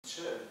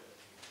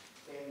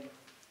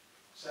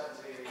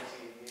17,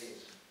 18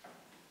 years.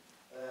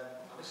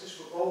 And this is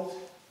for both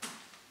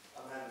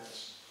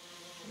amendments.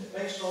 It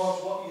makes no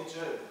odds what you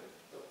do.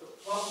 The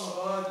problem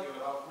of arguing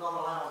about not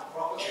allowing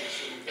properties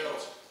to be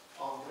built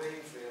on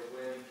Greenfield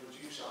where you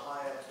produce a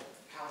higher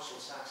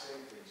council tax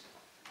increase.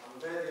 And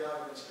we've heard the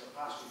arguments in the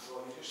past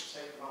before, you just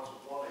take them out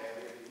of one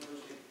area, you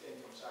lose the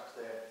income tax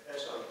there, the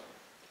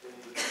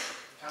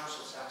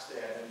council tax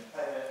there, and you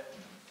pay it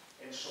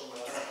in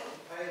somewhere else. You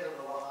pay it at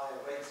a lot higher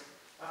rate.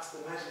 That's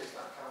the message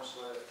that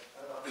councillor,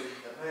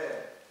 the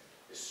mayor,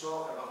 is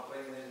talking about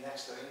bringing in the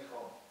extra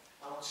income.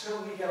 And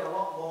until we get a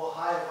lot more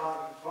higher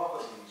value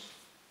properties,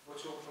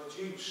 which will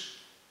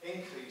produce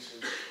increases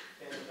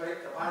in the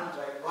band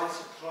rate right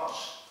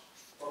across,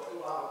 but it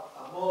will have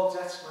a more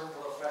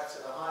detrimental effect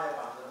to the higher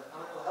band,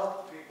 and it will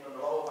help the people in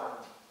the lower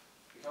band,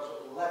 because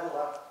it will level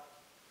that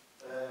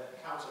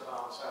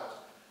counterbalance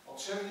out.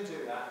 Until you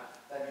do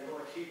that, then you're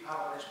going to keep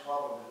having this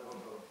problem in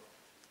Liverpool.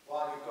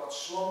 While you've got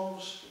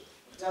slums,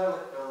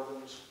 derelict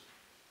buildings,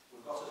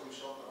 we've got to do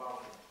something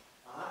about it.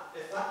 And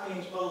if that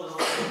means building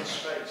on green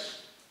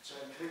space to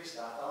increase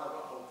that, then I've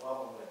got no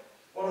problem with it.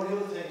 One of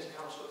the other things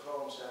Councillor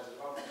Crone says is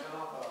about the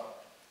car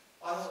park.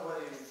 I don't know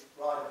whether you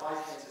ride a bike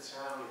into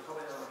town, you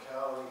come in on a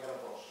car, or you get a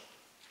bus.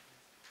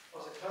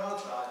 As a car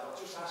driver, I'll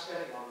just ask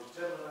anyone who's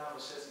driven around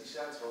the city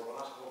centre over the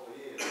last couple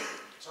of years,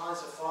 trying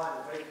to find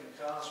a vacant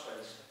car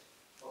space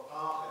for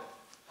parking,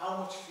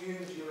 how much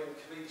fumes you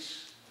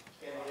increase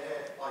in the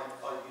air by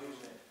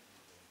using it.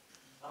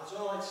 And it's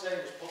all I'd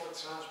say is public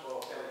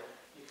transport, Kelly.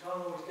 You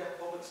can't always get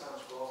public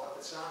transport at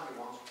the time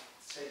you want to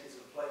take you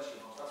to the place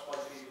you want. That's why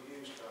people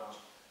use cars.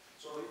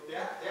 So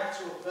the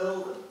actual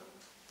building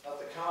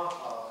of the car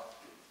park,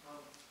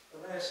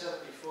 the mayor said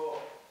it before,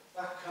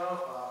 that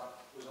car park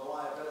was a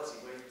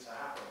liability waiting to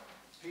happen.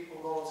 People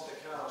go into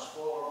the cars,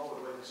 falling over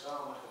the way the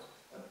tarmac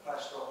and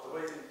pressed up, the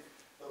way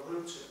the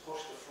roots had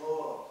pushed the floor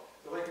up,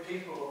 the way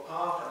people were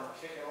parking and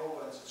kicking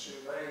over into two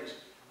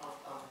bays. And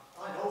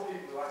I know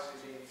people who are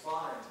actually being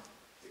fined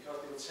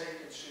because they were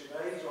taking two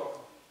bays up.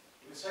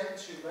 They were taking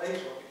two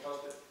bays up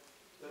because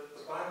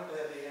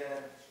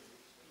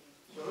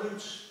the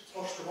roots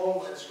pushed them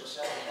over into a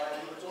second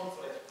bay. We were done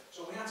for it.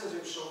 So we had to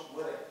do something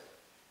with it.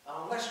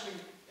 And unless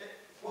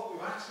what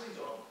we've actually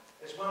done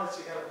is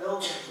managed to get a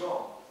building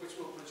done which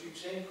will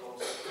produce income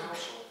to the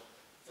council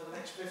for the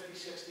next 50,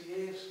 60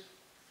 years.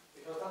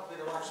 Because that will be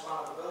the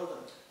lifespan of the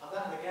building. And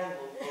then again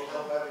we'll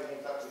help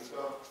everything that we've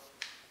got.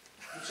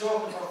 You're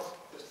talking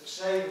about the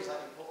savings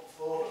that you put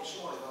forward, and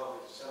somebody's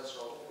already said so,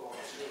 I won't go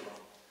on too long.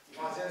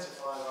 You've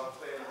identified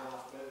about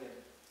 3.5 million.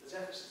 The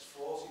deficit's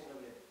 40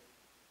 million.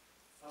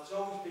 And it's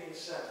always been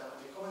said that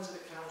when you come into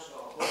the council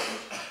on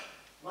budget,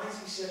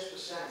 96%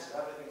 of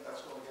everything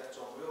that's going to get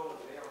done, we all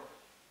agree on.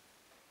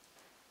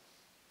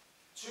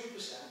 2%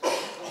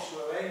 comes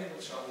to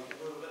arrangements on, you can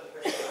move a little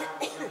bit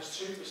around, but there's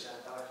 2%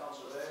 that are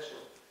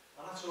controversial.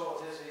 And that's all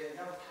it is here.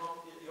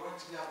 You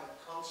actually have a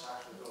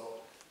contact with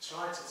all,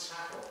 trying to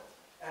tackle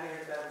any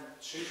of them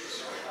 2%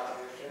 that are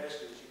the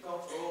first years. You've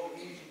gone for all the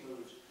easy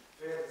moves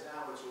further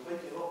down, which will make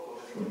you look good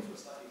in the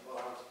influence that you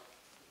put out.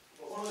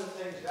 But one of the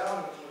things you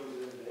haven't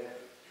included in there,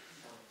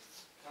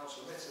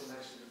 Councillor Mitchell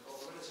mentioned a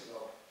couple of minutes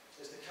ago,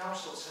 is the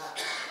council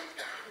tax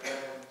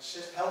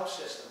help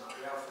system that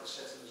we have for the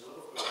citizens of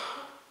Liverpool.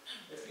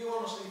 If you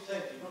honestly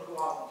think you're going to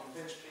go out and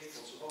convince people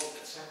to vote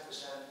for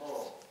 10%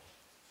 more,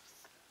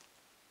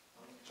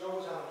 Joe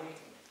was at a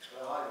meeting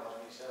where I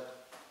was and he said,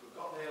 we've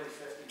got nearly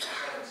 50%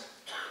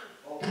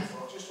 voting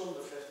for, just under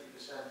 50%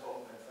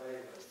 voting in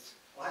favour.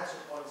 I had to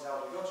point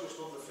out, we've got just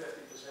under 50%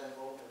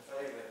 voting in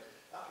favour.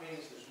 That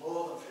means there's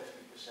more than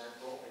 50%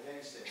 voting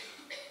against it.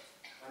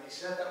 And he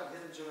said that we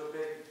didn't do a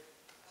big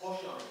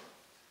push on it.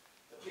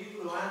 The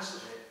people who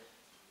answered it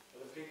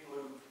were the people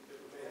who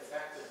would be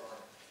affected by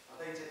it. And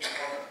they didn't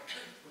bother.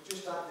 We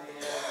just had the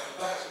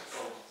Brexit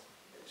vote.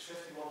 It was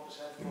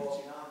 51%, 49%,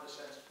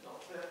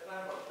 not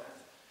around about then.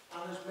 And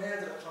there's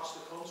murder across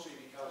the country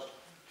because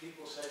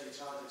people say you're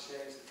trying to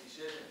change the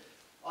decision.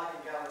 I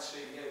can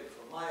guarantee you,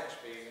 from my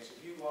experience,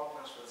 if you go out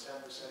and ask for a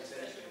 10% increase,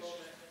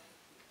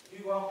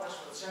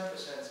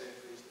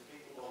 the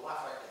people will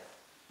laugh at you.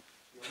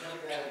 You'll never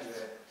get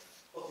anywhere.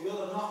 But the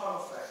other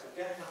knock-on effect of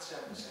getting that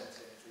 10%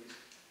 increase,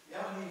 you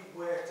haven't even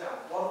worked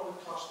out what it would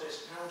cost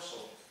this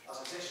council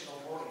as additional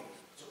money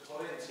to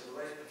put into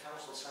the rate of the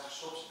council tax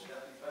subsidy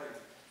that we pay.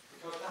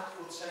 Because that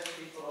would take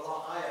people a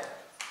lot higher.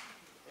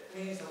 It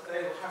means that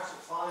they will have to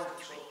find,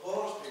 so the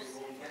poorest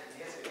people will be getting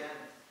hit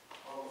again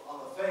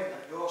on the thing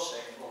that you're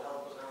saying will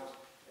help us out.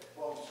 It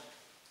won't.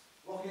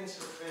 Look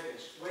into the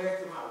figures,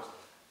 work them out,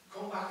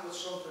 come back with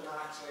something that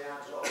actually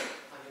adds up,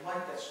 and you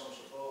might get some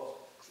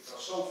support.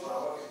 Because so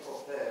far, what you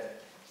put there,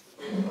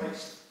 you're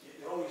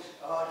always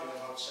arguing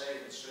about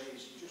saving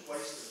trees, you just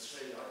wasted a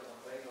tree out of that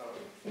playground.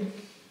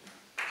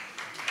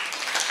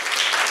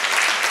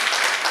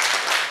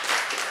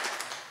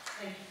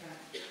 Thank you, Frank.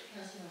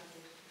 Councillor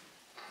Matthews.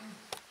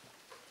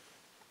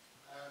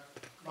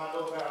 My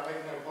Lord Mayor, I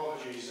make no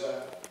apologies.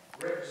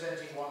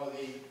 Representing one of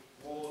the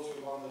wards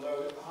with one of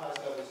the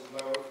highest levels of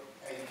lower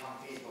income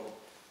people,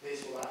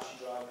 this will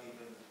actually drive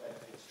people into the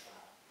benefits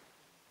trap.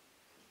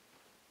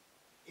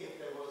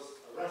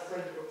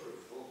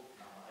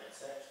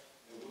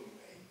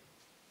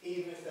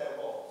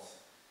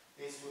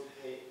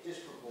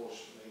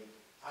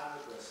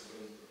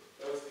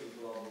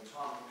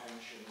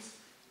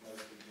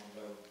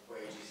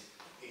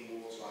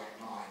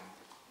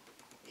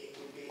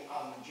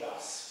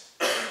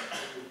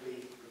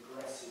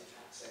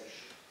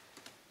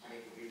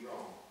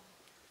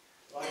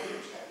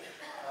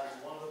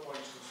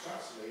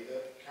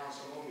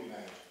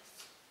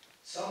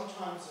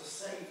 sometimes a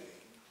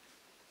saving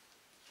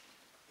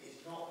is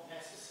not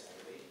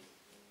necessarily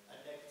a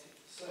negative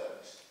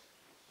service.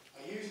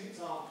 I use an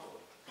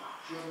example.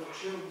 During the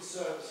Children's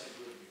Services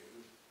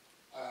Review,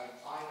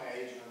 I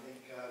made, and I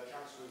think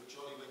Councillor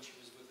Jolly, when she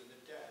was with the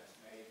Dev,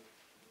 made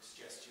a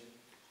suggestion,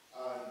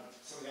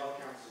 some of the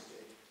other councillors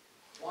did.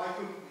 Why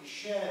couldn't we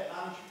share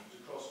management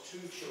across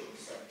 2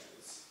 children's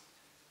centres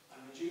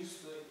and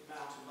reduce the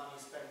amount of money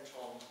spent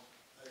on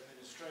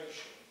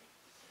administration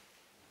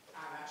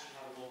and actually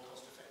have a more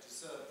cost-effective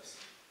service?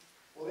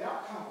 Well, the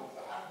outcome of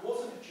that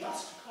wasn't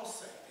just a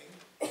cost saving.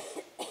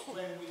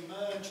 When we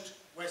merged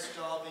West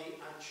Derby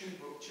and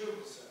Tewbrook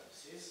Children's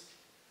Services,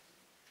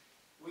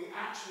 we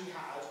actually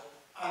had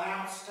an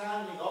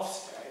outstanding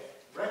Ofsted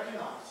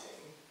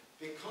recognising,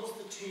 because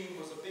the team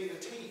was a bigger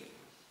team,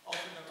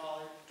 often a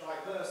more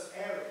diverse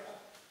area,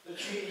 the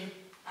team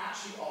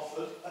actually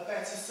offered a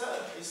better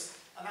service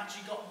and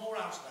actually got more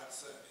out of that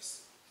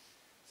service.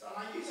 So,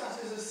 and I use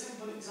that as a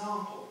simple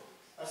example.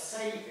 A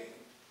saving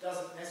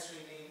doesn't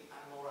necessarily mean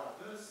a more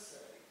adverse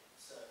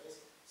service.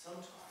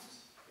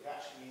 Sometimes it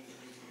actually means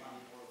using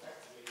money more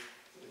effectively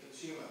for the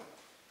consumer.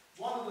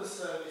 One of the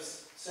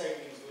service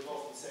savings we've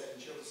often said in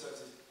children's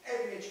services,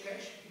 every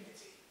education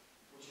committee,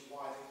 which is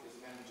why I think this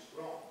amendment is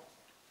wrong,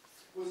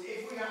 was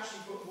if we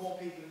actually put more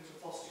people into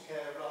foster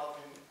care rather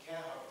than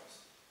care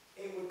homes,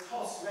 it would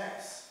cost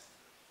less.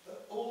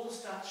 But all the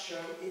stats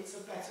show it's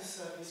a better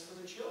service for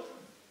the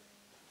children.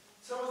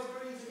 So I was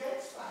agreeing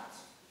against that.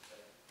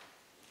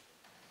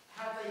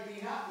 Had they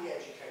been at the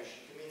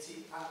education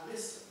committee and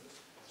listened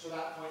to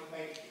that point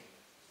making.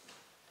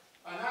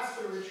 And as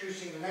for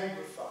reducing the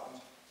neighbourhood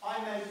fund, I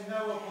made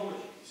no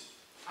apologies.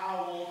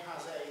 Our ward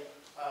has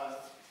a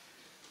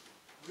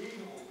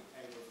regional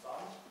neighbourhood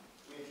fund.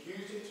 We've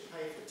used it to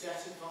pay for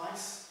debt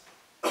advice.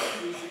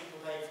 We've used it to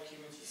pay for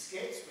community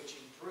skits, which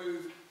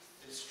improve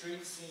the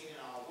street scene in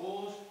our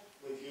ward.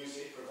 We've used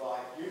it to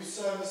provide youth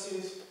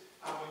services,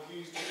 and we've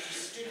used it to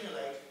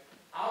stimulate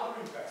other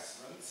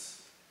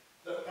investments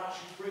that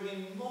actually bring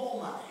in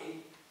more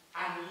money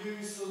and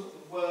use the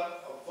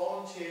work of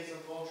volunteers and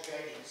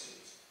voluntary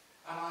agencies.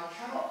 And I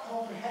cannot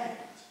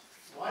comprehend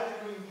why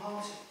the Green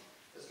Party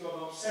has got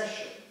an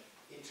obsession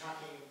in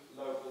tackling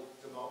local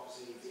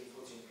democracy being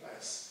put in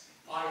place.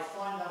 I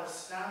find that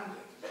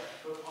astounding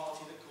for a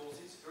party that calls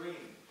it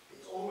green.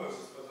 It's almost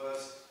as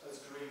perverse as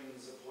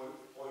Greens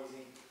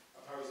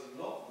opposing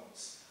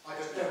allotments. I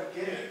just don't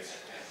get it.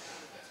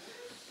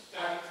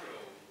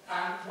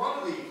 And one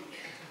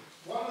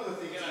of the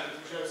things we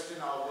introduced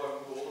in our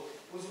work board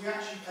was we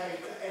actually paid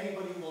for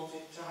anybody who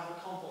wanted to have a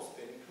compost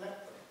bin and collect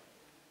them.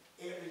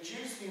 It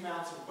reduced the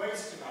amount of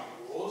waste in our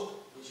ward,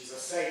 which is a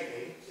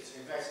saving, it's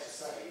an invest to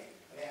save,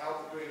 and it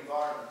helped the green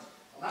environment.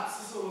 And that's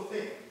the sort of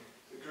thing,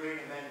 the green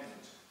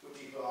amendment, where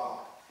people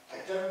are. I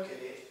don't get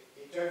it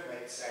don't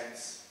make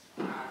sense,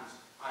 and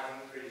I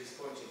think it's really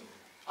disappointing.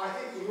 I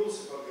think we've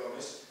also got to be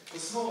honest, the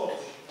small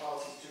opposition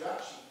parties to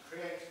actually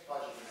create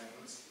budget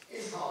amendments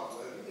is hard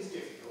work, it is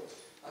difficult,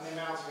 and the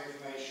amount of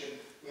information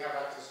we have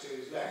access to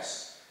is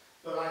less.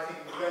 But I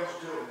think if we're going to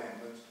do an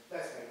amendment,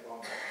 let's make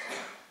one at a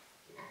time.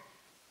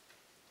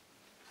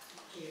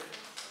 Thank you.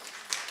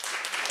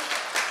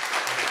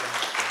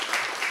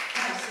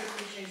 Councillor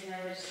Fisher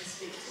now ready to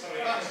speak.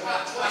 Sorry,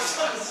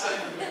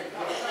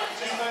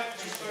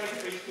 just very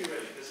briefly,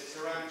 really, because it's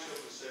around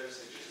children's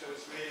services, just so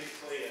it's really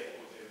clear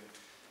what we're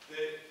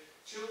doing.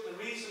 The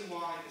reason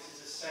why this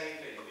is a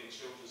saving in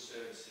children's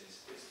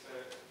services is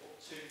for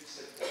two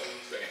simple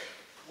reasons.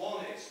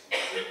 One is,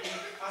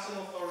 as an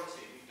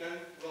authority, we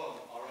don't run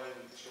our own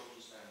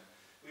children's home.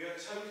 We are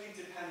totally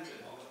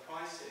dependent on the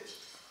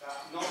prices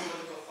that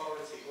non-local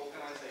authority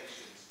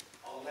organisations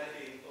are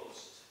levying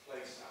us to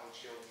place our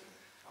children.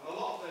 And a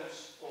lot of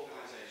those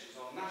organisations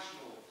are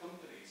national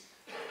companies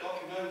that have got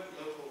no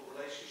local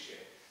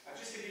relationship. And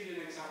just to give you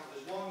an example,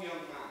 there's one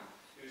young man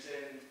who's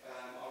in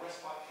our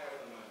respite care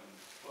at the moment.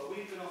 Well,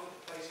 we've been offered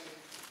a placement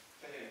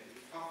for him, but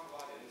we can't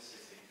provide it in the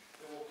city.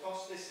 It will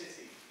cost this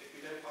city, if we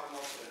don't find an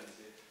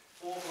alternative,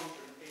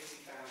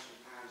 £480,000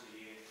 a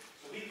year.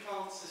 So we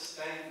can't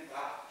sustain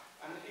that.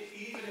 And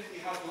even if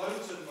we have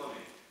loads of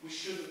money, we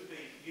shouldn't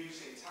be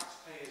using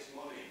taxpayers'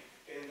 money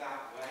in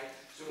that way.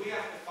 So we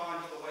have to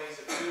find other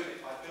ways of doing it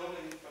by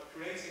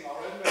creating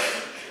our own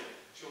residential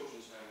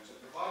children's homes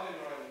and providing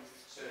our own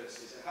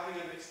services and having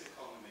a mixed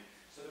economy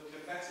so that we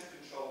can better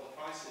control the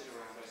prices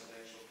around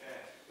residential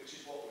care, which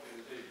is what we're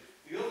going to do.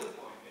 The other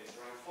point is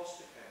around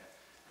foster care.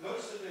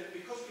 Most of it,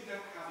 because we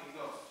don't have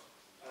enough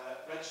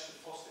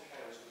registered foster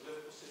carers with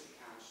Liverpool City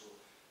Council,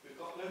 we've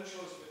got no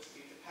choice but to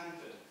be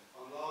dependent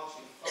on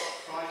largely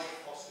private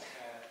foster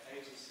care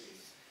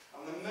agencies.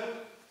 And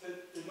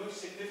the most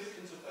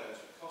significant of those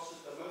that cost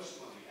us the most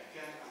money,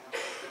 again, are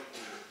national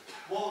companies.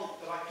 One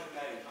that I can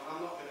name, and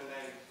I'm not going to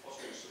name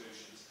Fostering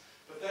Solutions,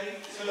 but they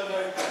turn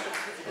over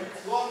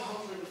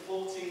 £114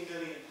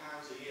 million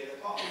a year.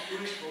 They're part of a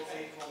group called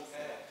Acorn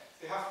Care.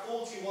 They have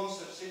 41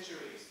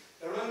 subsidiaries.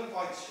 They're owned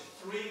by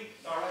 3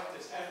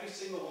 directors, every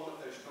single one of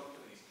those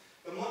companies.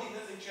 The money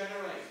that they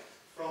generate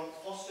from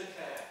foster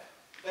care,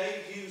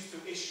 they used to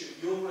issue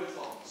Euro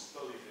bonds,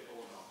 believe it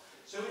or not.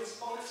 So it's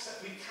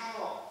unacceptable. We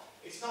cannot,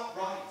 it's not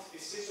right,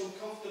 it sits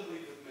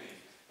uncomfortably with me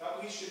that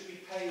we should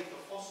be paying for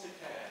foster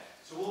care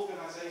to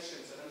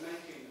organisations that are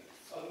making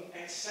an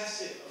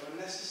excessive and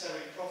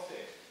unnecessary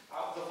profit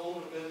out of the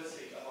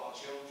vulnerability of our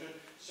children.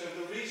 So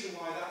the reason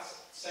why that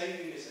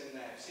saving is in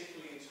there,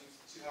 particularly in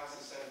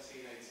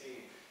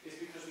 2017-18, is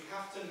because we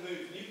have to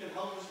move, and you can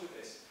help us with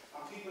this,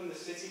 and people in the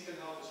city can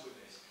help us with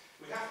this.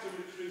 We have to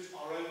recruit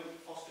our own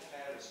foster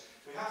carers.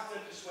 We have to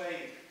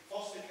persuade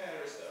foster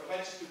carers that are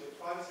registered with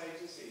private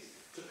agencies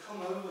to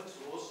come over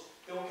to us.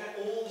 They will get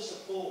all the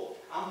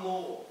support and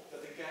more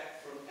that they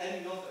get from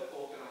any other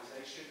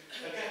organisation.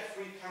 They get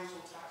free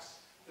council tax.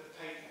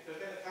 They'll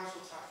get the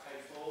council tax paid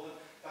for them.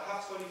 They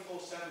have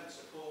 24/7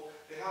 support.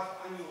 They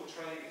have annual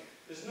training.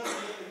 There's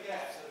nothing that they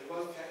get that they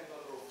won't get with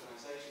other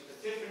organisations.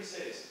 The difference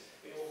is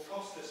it will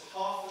cost us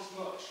half as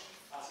much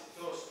as it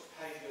does to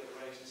pay the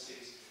other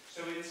agencies.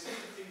 So in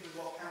sympathy with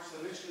what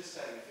Councillor Mitchell is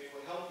saying, if it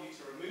will help you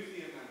to remove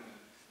the amendment,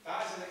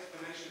 that is an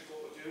explanation of what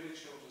we're doing in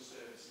children's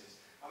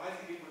services. And I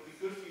think it would be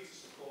good for you to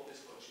support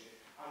this budget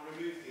and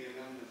remove the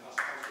amendment as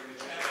Councillor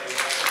Mitchell said.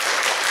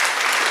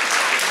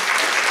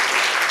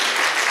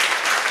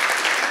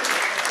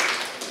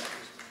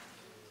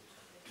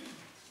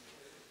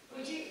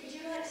 Would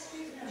you like to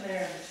speak now,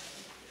 Mayor?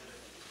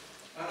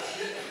 I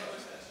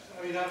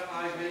mean,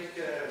 I make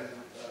a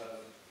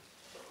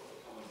couple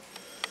of comments,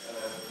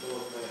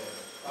 Lord Mayor.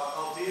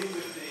 I'll deal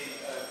with the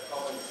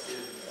comments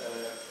in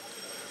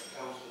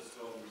Councillor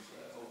Stone's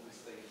open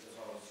statement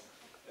about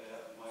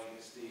my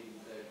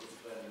esteemed good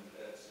friend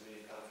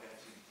Samir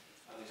Kalketti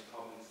and his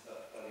comments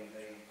that he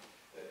made.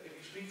 If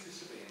you speak to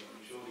Samir,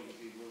 I'm sure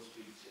he will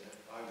speak to you,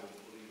 I will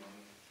believe on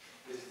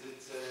it, is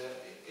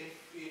that if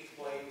he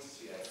explains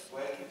to you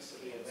when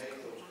Samir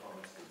made those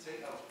comments, they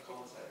take out of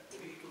context,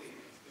 but equally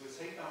they were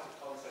taken out of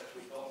context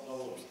with not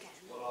knowing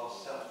what our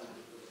settlement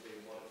was going to be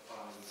and what it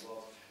finally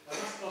was. Now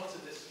that's not to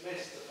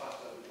dismiss the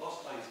fact that we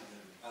lost 90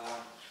 million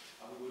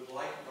and we would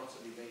like not to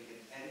be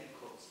making any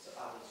cuts to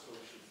adult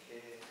social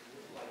care. We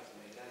wouldn't like to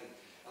make any.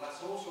 And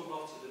that's also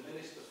not to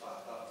diminish the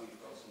fact that we've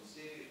got some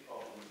serious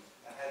problems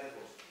ahead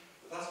of us.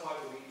 But that's why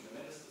we're meeting the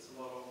Minister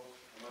tomorrow.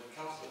 And when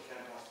Councillor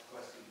Kemp asked the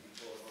question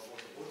before about what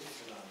the budget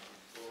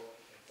announcement for,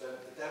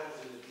 the devil's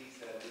in the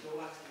detail. We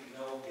don't actually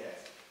know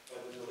yet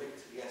whether they're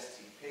linked to the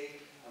STP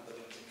and they're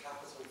linked to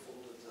capital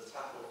funding to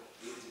tackle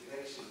the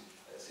integration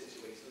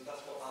situation. And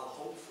that's what I'll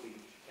hopefully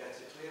get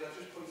to clear. I'll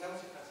just point out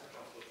to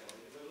Councillor Kemp,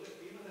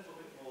 even a little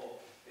bit more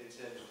in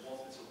terms of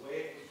wanting to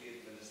work with the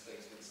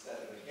administration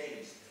instead of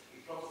against.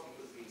 He probably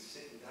could have been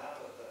sitting down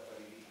at that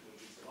very meeting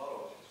with you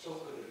tomorrow, so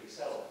could have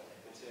yourself,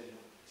 in terms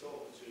of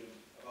talking to him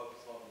about the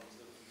problems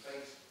that we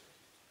face.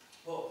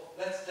 But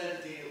let's then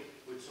deal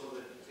with some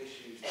of the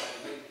issues. I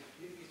mean,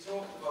 you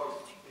talked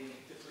about the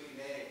clean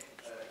air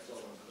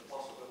zones, the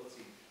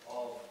possibility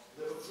of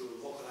Liverpool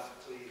looking at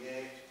clean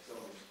air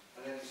zones,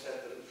 and then you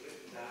said that it was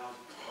written down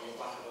on the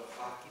back of a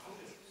fact. Well,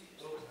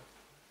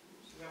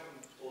 we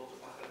haven't bought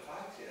the back of the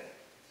facts yet.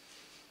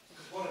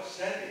 Because what I've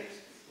said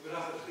is, we're going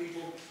to have a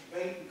 3-month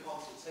debate and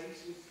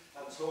consultation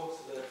and talk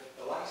to the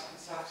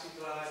licensed taxi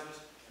drivers,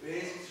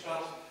 raising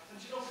travel.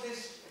 And you know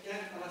this,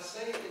 again, and I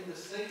say it in the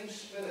same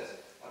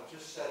spirit I've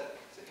just said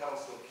to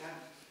Councillor Kemp,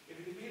 if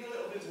it had been a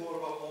little bit more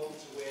about wanting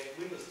to work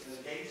with us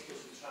than against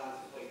us and trying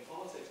to play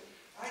politics,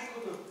 I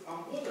could have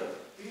and would have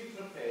been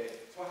prepared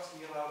to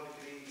actually allow the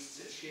Greens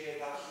to share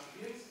that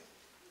with you.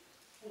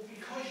 Well,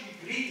 because you're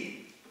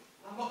greedy,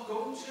 I'm not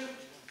going to.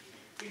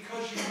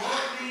 Because you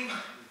are greedy,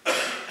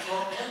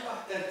 I'll come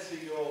back then to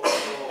your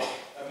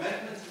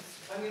amendment.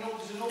 And you know,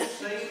 there's an old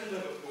saying in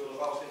Liverpool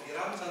about if your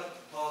hands are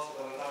part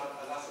of an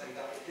anatomy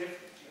that is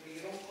different, you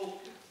be your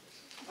uncle.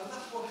 And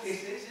that's what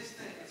this is,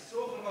 isn't it? It's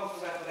talking about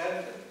the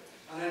referendum.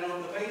 And then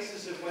on the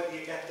basis of whether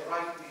you get the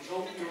right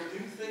result, you'll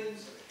do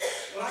things.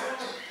 But I want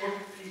to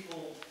point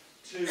people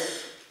to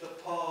the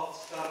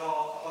parts that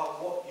are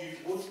about what you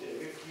would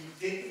do if you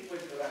didn't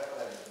win the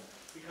referendum.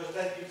 Because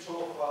then you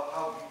talk about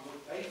how you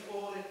would pay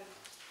for it.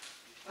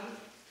 And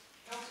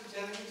Councillor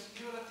Jennings,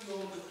 you were at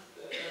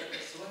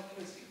the Select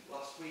Committee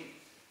last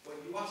week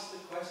when you asked the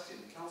question,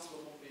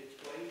 Councillor Murphy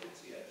explained it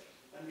to you,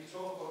 and you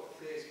talk about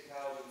the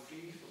 30,000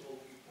 fees for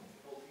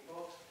bulky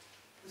box.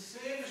 The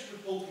service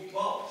with bulky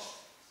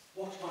box,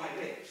 watch my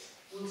lips,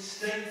 will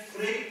stay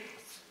free.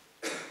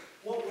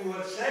 What we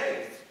were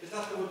saying is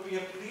that there would be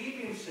a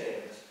premium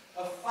service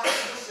of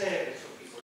fast